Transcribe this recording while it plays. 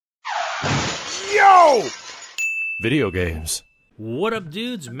Yo! Video games. What up,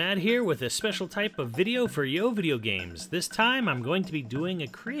 dudes? Matt here with a special type of video for YoVideogames. This time I'm going to be doing a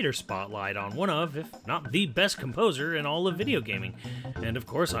creator spotlight on one of, if not the best composer in all of video gaming. And of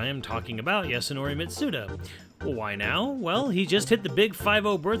course I am talking about Yasunori Mitsuda. Well, why now? Well, he just hit the big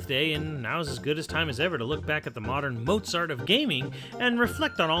 5-0 birthday, and now's as good a time as ever to look back at the modern Mozart of gaming and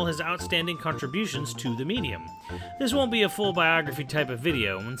reflect on all his outstanding contributions to the medium. This won't be a full biography type of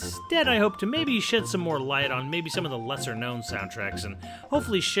video. Instead, I hope to maybe shed some more light on maybe some of the lesser-known soundtracks and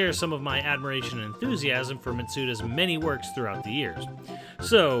hopefully share some of my admiration and enthusiasm for Mitsuda's many works throughout the years.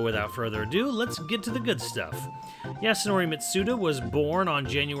 So, without further ado, let's get to the good stuff. Yasunori Mitsuda was born on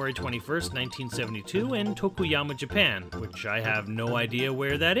January 21st, 1972 in Tokuyama, Japan, which I have no idea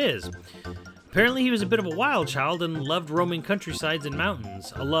where that is. Apparently he was a bit of a wild child and loved roaming countrysides and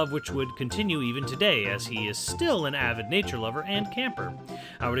mountains, a love which would continue even today, as he is still an avid nature lover and camper.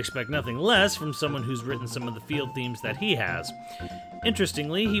 I would expect nothing less from someone who's written some of the field themes that he has.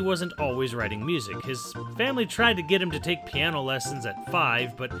 Interestingly, he wasn't always writing music. His family tried to get him to take piano lessons at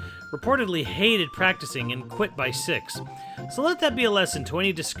 5, but reportedly hated practicing and quit by 6. So let that be a lesson to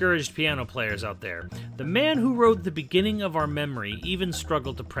any discouraged piano players out there. The man who wrote the beginning of our memory even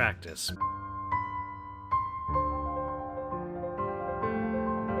struggled to practice.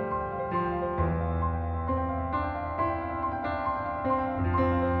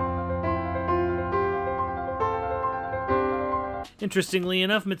 Interestingly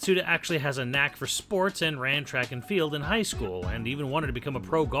enough, Mitsuda actually has a knack for sports and ran track and field in high school, and even wanted to become a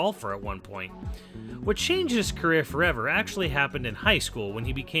pro golfer at one point. What changed his career forever actually happened in high school when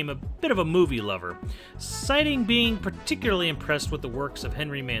he became a bit of a movie lover, citing being particularly impressed with the works of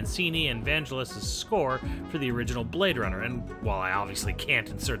Henry Mancini and Vangelis' score for the original Blade Runner, and while I obviously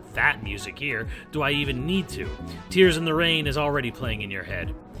can't insert that music here, do I even need to? Tears in the Rain is already playing in your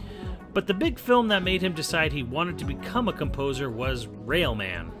head. But the big film that made him decide he wanted to become a composer was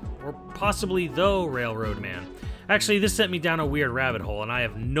Railman, or possibly The Railroad Man. Actually, this sent me down a weird rabbit hole, and I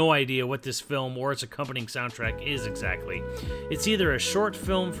have no idea what this film or its accompanying soundtrack is exactly. It's either a short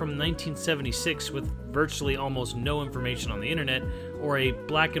film from 1976 with virtually almost no information on the internet, or a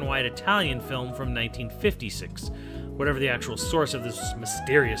black and white Italian film from 1956. Whatever the actual source of this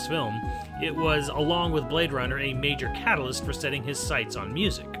mysterious film, it was, along with Blade Runner, a major catalyst for setting his sights on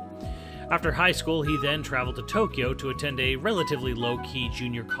music. After high school, he then traveled to Tokyo to attend a relatively low-key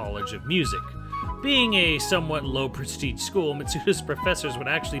junior college of music. Being a somewhat low-prestige school, Mitsuda's professors would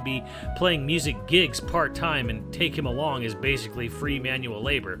actually be playing music gigs part-time and take him along as basically free manual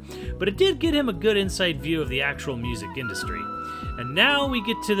labor, but it did get him a good inside view of the actual music industry. And now we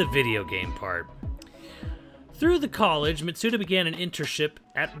get to the video game part. Through the college, Mitsuda began an internship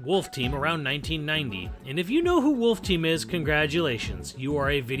at Wolf Team around 1990, and if you know who Wolf Team is, congratulations, you are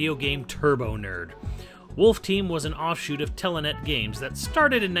a video game turbo nerd. Wolf Team was an offshoot of Telenet Games that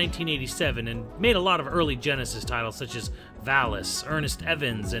started in 1987 and made a lot of early Genesis titles such as Valis, Ernest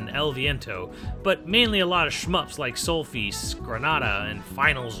Evans, and El Viento, but mainly a lot of shmups like Soulfeast, Granada, and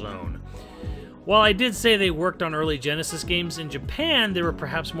Final Zone. While I did say they worked on early Genesis games, in Japan they were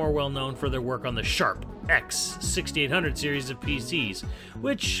perhaps more well known for their work on the Sharp X 6800 series of PCs,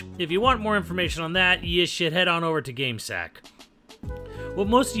 which, if you want more information on that, you should head on over to GameSack. What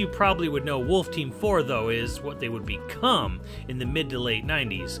most of you probably would know Wolf Team for, though, is what they would become in the mid to late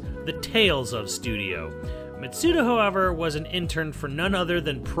 90s, the Tales of Studio. Mitsuda, however, was an intern for none other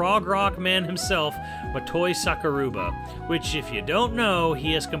than prog rock man himself, Motoi Sakuruba, which, if you don't know,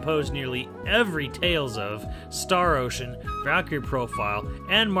 he has composed nearly every Tales of, Star Ocean, Valkyrie Profile,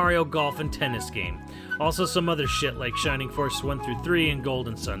 and Mario Golf and Tennis game. Also some other shit like Shining Force 1 through 3 and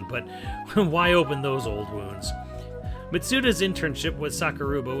Golden Sun, but why open those old wounds? Mitsuda's internship with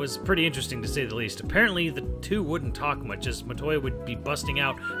Sakuruba was pretty interesting to say the least. Apparently, the two wouldn't talk much, as Motoi would be busting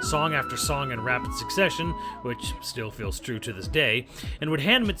out song after song in rapid succession, which still feels true to this day, and would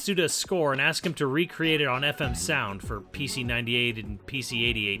hand Mitsuda a score and ask him to recreate it on FM sound for PC-98 and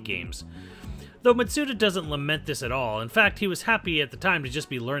PC-88 games. Though Mitsuda doesn't lament this at all. In fact, he was happy at the time to just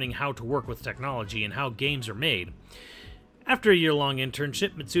be learning how to work with technology and how games are made. After a year-long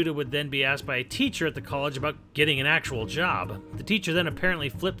internship, Mitsuda would then be asked by a teacher at the college about getting an actual job. The teacher then apparently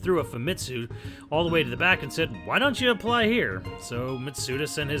flipped through a Famitsu all the way to the back and said, "Why don't you apply here?" So Mitsuda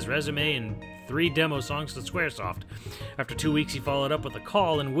sent his resume and 3 demo songs to Squaresoft. After 2 weeks, he followed up with a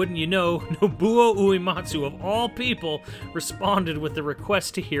call, and wouldn't you know, Nobuo Uematsu, of all people, responded with the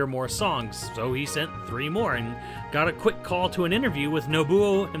request to hear more songs. So he sent 3 more and got a quick call to an interview with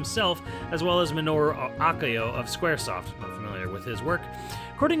Nobuo himself, as well as Minoru Akayo of Squaresoft. Not familiar with his work.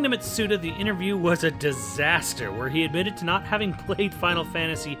 According to Mitsuda, the interview was a disaster, where he admitted to not having played Final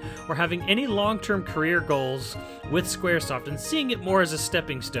Fantasy or having any long-term career goals with Squaresoft and seeing it more as a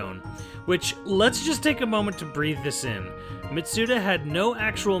stepping stone. Which, let's just take a moment to breathe this in. Mitsuda had no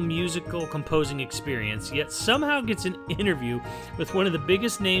actual musical composing experience, yet somehow gets an interview with one of the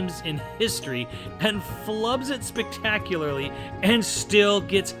biggest names in history and flubs it spectacularly and still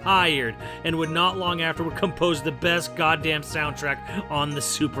gets hired, and would not long afterward compose the best goddamn soundtrack on the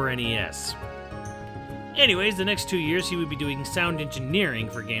Super NES. Anyways, the next 2 years he would be doing sound engineering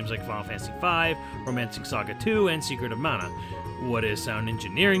for games like Final Fantasy V, Romancing Saga 2, and Secret of Mana. What is sound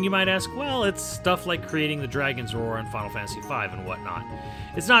engineering, you might ask? Well, it's stuff like creating the Dragon's Roar in Final Fantasy V and whatnot.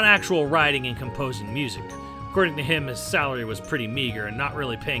 It's not actual writing and composing music. According to him, his salary was pretty meager and not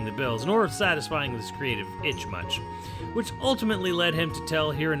really paying the bills, nor satisfying this creative itch much, which ultimately led him to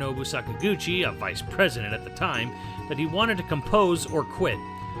tell Hironobu Sakaguchi, a vice president at the time, that he wanted to compose or quit.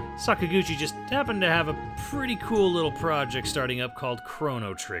 Sakaguchi just happened to have a pretty cool little project starting up called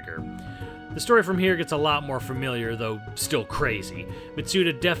Chrono Trigger. The story from here gets a lot more familiar, though still crazy.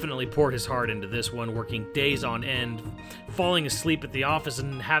 Mitsuda definitely poured his heart into this one, working days on end, falling asleep at the office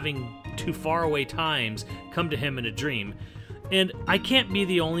and having two faraway times come to him in a dream. And I can't be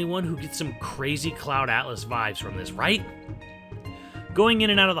the only one who gets some crazy Cloud Atlas vibes from this, right? Going in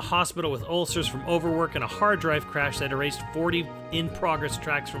and out of the hospital with ulcers from overwork and a hard drive crash that erased 40 in-progress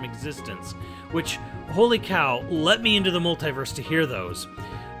tracks from existence. Which, holy cow, let me into the multiverse to hear those.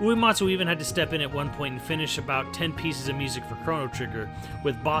 Uematsu even had to step in at one point and finish about 10 pieces of music for Chrono Trigger,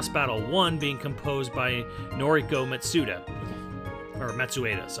 with Boss Battle 1 being composed by Noriko Matsueda,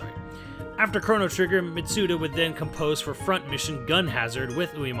 sorry. After Chrono Trigger, Mitsuda would then compose for Front Mission Gun Hazard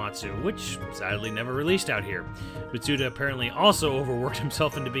with Uematsu, which sadly never released out here. Mitsuda apparently also overworked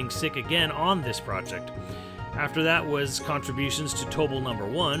himself into being sick again on this project. After that was contributions to Tobal No.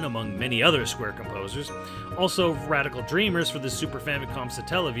 1, among many other Square composers. Also Radical Dreamers for the Super Famicom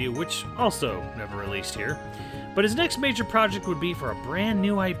Satellaview, which also never released here. But his next major project would be for a brand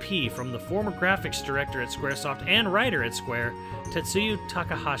new IP from the former graphics director at Squaresoft and writer at Square, Tetsuya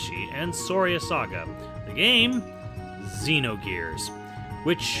Takahashi, and Soria Saga. The game, Xenogears.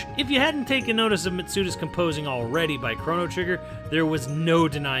 Which, if you hadn't taken notice of Mitsuda's composing already by Chrono Trigger, there was no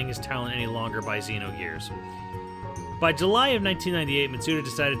denying his talent any longer by Xenogears. By July of 1998, Mitsuda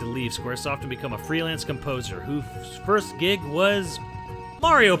decided to leave Squaresoft and become a freelance composer, whose first gig was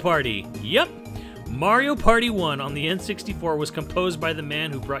Mario Party. Yep, Mario Party 1 on the N64 was composed by the man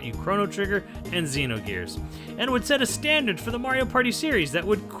who brought you Chrono Trigger and Xenogears, and would set a standard for the Mario Party series that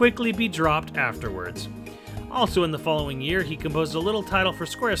would quickly be dropped afterwards. Also in the following year, he composed a little title for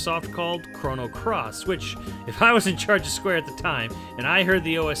Squaresoft called Chrono Cross, which, if I was in charge of Square at the time, and I heard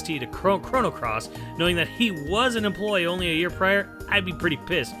the OST to Chrono Cross, knowing that he was an employee only a year prior, I'd be pretty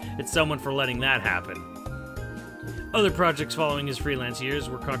pissed at someone for letting that happen. Other projects following his freelance years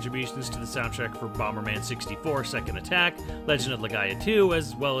were contributions to the soundtrack for Bomberman 64 Second Attack, Legend of Legaia 2,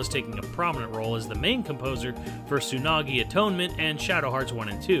 as well as taking a prominent role as the main composer for Tsunagi Atonement and Shadow Hearts 1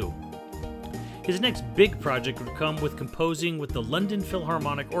 and 2. His next big project would come with composing with the London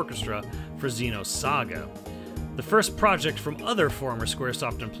Philharmonic Orchestra for Xenosaga, the first project from other former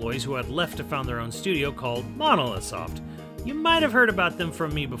Squaresoft employees who had left to found their own studio called Monolith Soft. You might have heard about them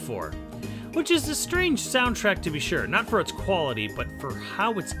from me before. Which is a strange soundtrack to be sure, not for its quality, but for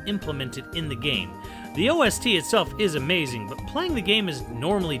how it's implemented in the game. The OST itself is amazing, but playing the game is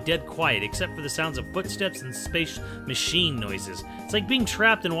normally dead quiet except for the sounds of footsteps and space machine noises. It's like being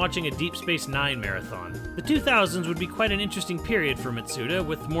trapped and watching a Deep Space Nine marathon. The 2000s would be quite an interesting period for Mitsuda,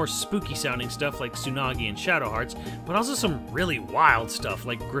 with more spooky sounding stuff like Tsunagi and Shadow Hearts, but also some really wild stuff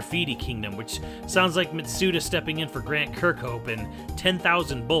like Graffiti Kingdom, which sounds like Mitsuda stepping in for Grant Kirkhope, and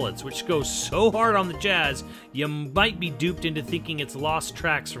 10,000 Bullets, which goes so hard on the jazz, you might be duped into thinking it's lost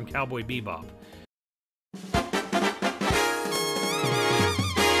tracks from Cowboy Bebop.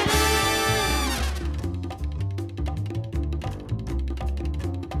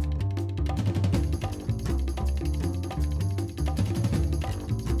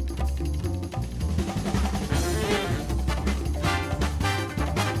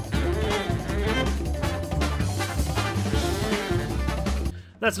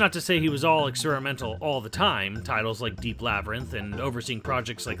 That's not to say he was all experimental all the time. Titles like Deep Labyrinth and overseeing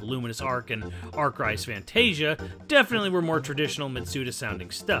projects like Luminous Arc and Arc Rise Fantasia definitely were more traditional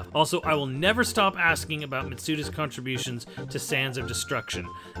Mitsuda-sounding stuff. Also, I will never stop asking about Mitsuda's contributions to Sands of Destruction.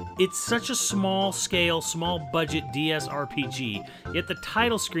 It's such a small-scale, small-budget DS RPG, yet the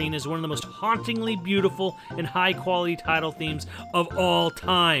title screen is one of the most hauntingly beautiful and high-quality title themes of all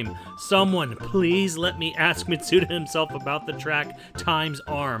time. Someone, please let me ask Mitsuda himself about the track Time's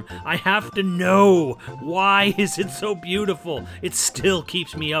Arm. I have to know! Why is it so beautiful? It still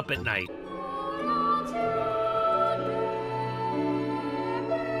keeps me up at night.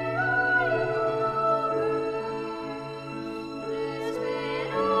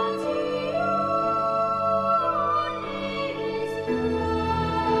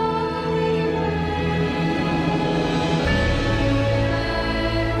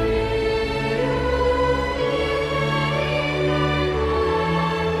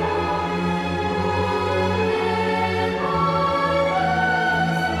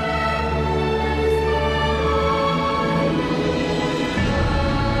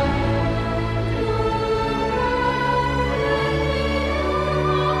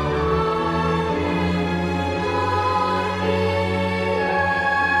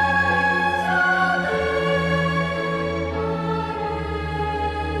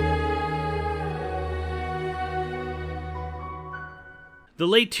 The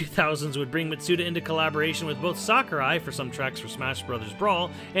late 2000s would bring Mitsuda into collaboration with both Sakurai for some tracks for Smash Bros.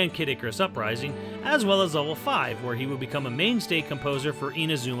 Brawl and Kid Icarus Uprising, as well as Level 5, where he would become a mainstay composer for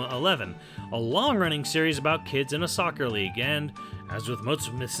Inazuma 11, a long-running series about kids in a soccer league, and, as with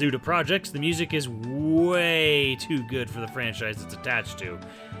most Mitsuda projects, the music is way too good for the franchise it's attached to.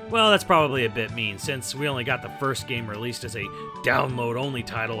 Well, that's probably a bit mean, since we only got the first game released as a download-only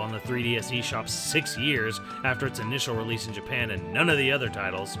title on the 3DS eShop 6 years after its initial release in Japan, and none of the other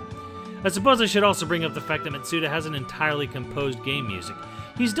titles. I suppose I should also bring up the fact that Mitsuda hasn't entirely composed game music.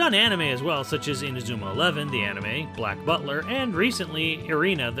 He's done anime as well, such as Inazuma 11, the anime, Black Butler, and recently,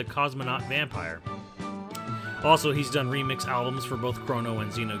 Irina, the Cosmonaut Vampire. Also, he's done remix albums for both Chrono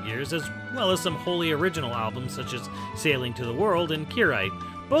and Xenogears, as well as some wholly original albums such as Sailing to the World and Kirite,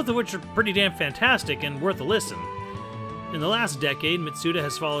 both of which are pretty damn fantastic and worth a listen. In the last decade, Mitsuda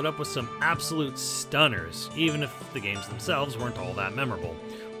has followed up with some absolute stunners, even if the games themselves weren't all that memorable.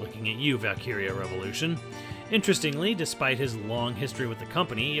 Looking at you, Valkyria Revolution. Interestingly, despite his long history with the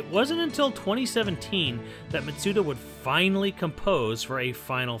company, it wasn't until 2017 that Mitsuda would finally compose for a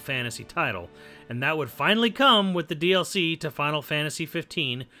Final Fantasy title, and that would finally come with the DLC to Final Fantasy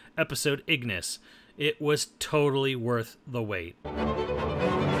XV, Episode Ignis. It was totally worth the wait.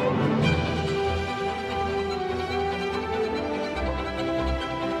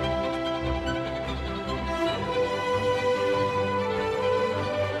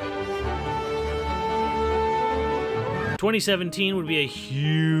 2017 would be a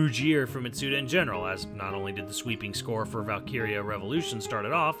huge year for Mitsuda in general, as not only did the sweeping score for Valkyria Revolution start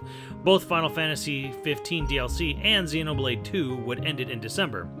it off, both Final Fantasy XV DLC and Xenoblade 2 would end it in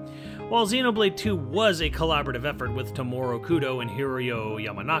December. While Xenoblade 2 was a collaborative effort with Tomoro Kudo and Hiroyo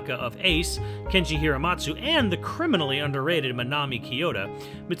Yamanaka of Ace, Kenji Hiramatsu, and the criminally underrated Manami Kiyota,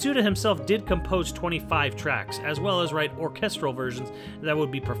 Mitsuda himself did compose 25 tracks, as well as write orchestral versions that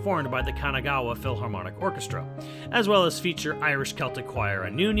would be performed by the Kanagawa Philharmonic Orchestra, as well as feature Irish Celtic Choir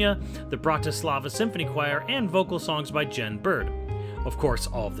Anunia, the Bratislava Symphony Choir, and vocal songs by Jen Bird. Of course,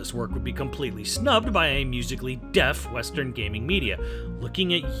 all of this work would be completely snubbed by a musically deaf Western gaming media.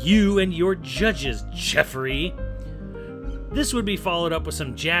 Looking at you and your judges, Jeffrey! This would be followed up with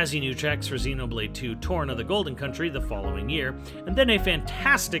some jazzy new tracks for Xenoblade 2 Torn of the Golden Country the following year, and then a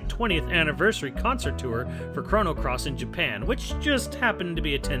fantastic 20th anniversary concert tour for Chrono Cross in Japan, which just happened to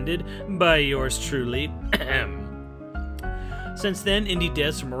be attended by yours truly. Since then, indie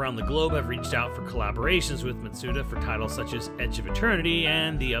devs from around the globe have reached out for collaborations with Mitsuda for titles such as Edge of Eternity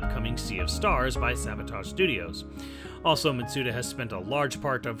and the upcoming Sea of Stars by Sabotage Studios. Also, Mitsuda has spent a large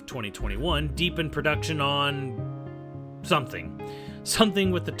part of 2021 deep in production on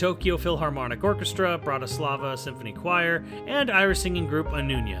something with the Tokyo Philharmonic Orchestra, Bratislava Symphony Choir, and Irish singing group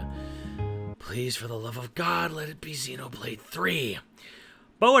Anunia. Please, for the love of God, let it be Xenoblade 3.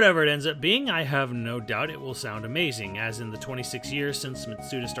 But whatever it ends up being, I have no doubt it will sound amazing, as in the 26 years since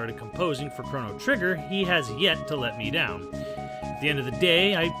Mitsuda started composing for Chrono Trigger, he has yet to let me down. At the end of the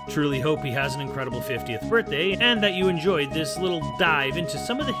day, I truly hope he has an incredible 50th birthday, and that you enjoyed this little dive into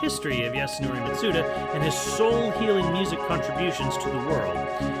some of the history of Yasunori Mitsuda and his soul-healing music contributions to the world.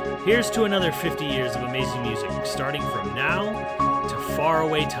 Here's to another 50 years of amazing music, starting from now to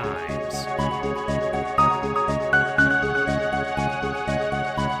faraway times.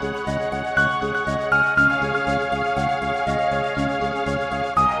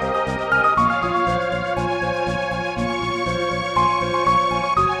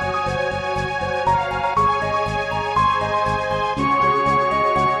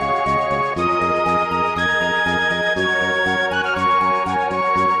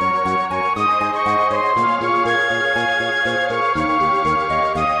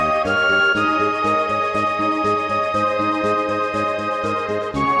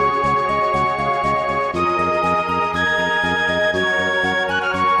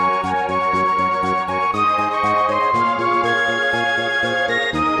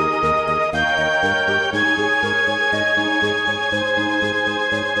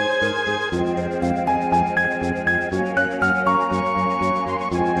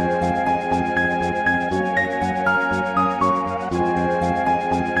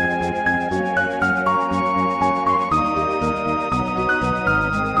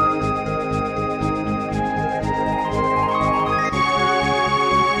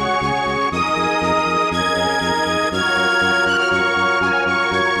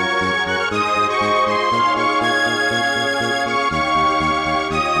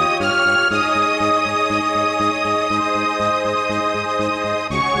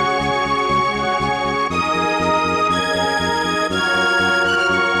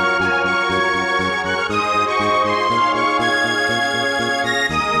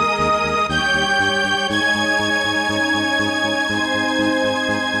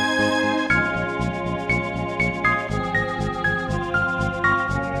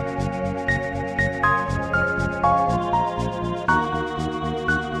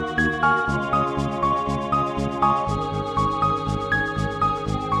 Bye.